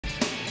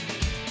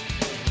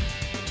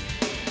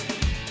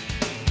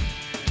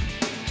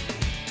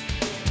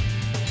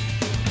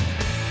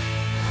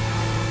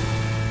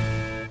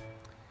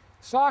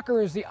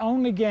Soccer is the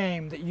only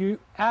game that you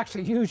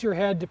actually use your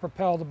head to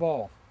propel the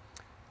ball.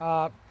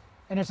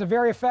 And it's a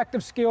very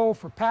effective skill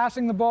for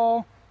passing the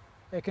ball.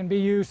 It can be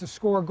used to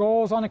score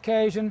goals on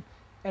occasion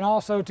and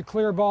also to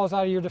clear balls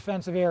out of your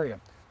defensive area.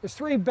 There's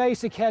three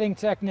basic heading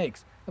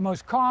techniques. The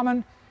most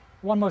common,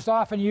 one most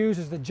often used,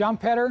 is the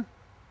jump header.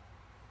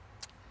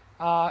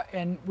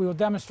 And we will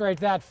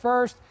demonstrate that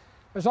first.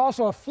 There's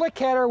also a flick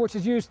header, which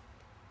is used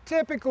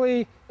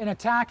typically in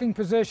attacking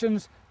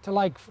positions to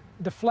like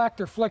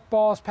deflect or flick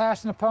balls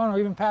past an opponent or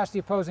even past the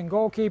opposing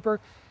goalkeeper.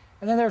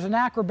 And then there's an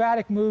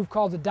acrobatic move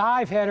called the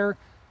dive header,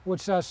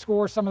 which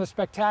scores some of the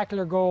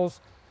spectacular goals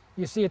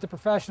you see at the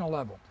professional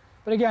level.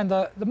 But again,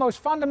 the most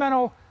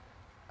fundamental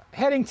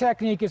heading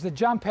technique is the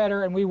jump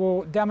header, and we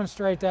will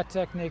demonstrate that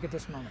technique at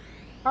this moment.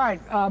 All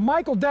right,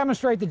 Mike will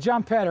demonstrate the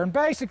jump header, and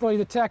basically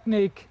the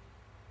technique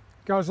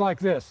goes like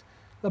this.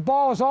 The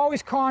ball is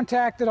always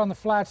contacted on the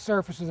flat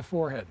surface of the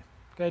forehead.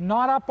 Okay,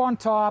 not up on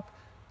top,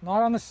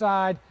 not on the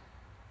side,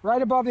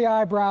 right above the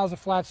eyebrows, a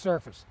flat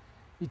surface.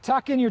 You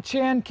tuck in your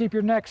chin, keep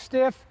your neck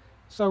stiff,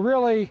 so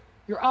really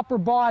your upper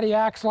body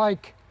acts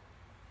like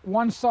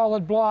one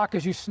solid block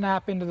as you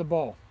snap into the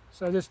ball.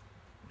 So just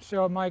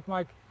show Mike.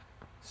 Mike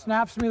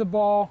snaps me the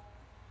ball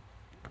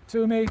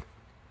to me.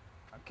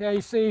 Okay,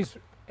 you see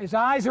his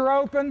eyes are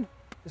open,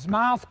 his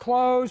mouth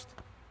closed,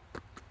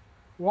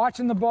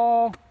 watching the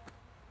ball,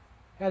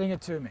 heading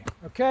it to me.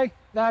 Okay,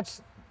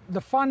 that's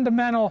the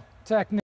fundamental technique.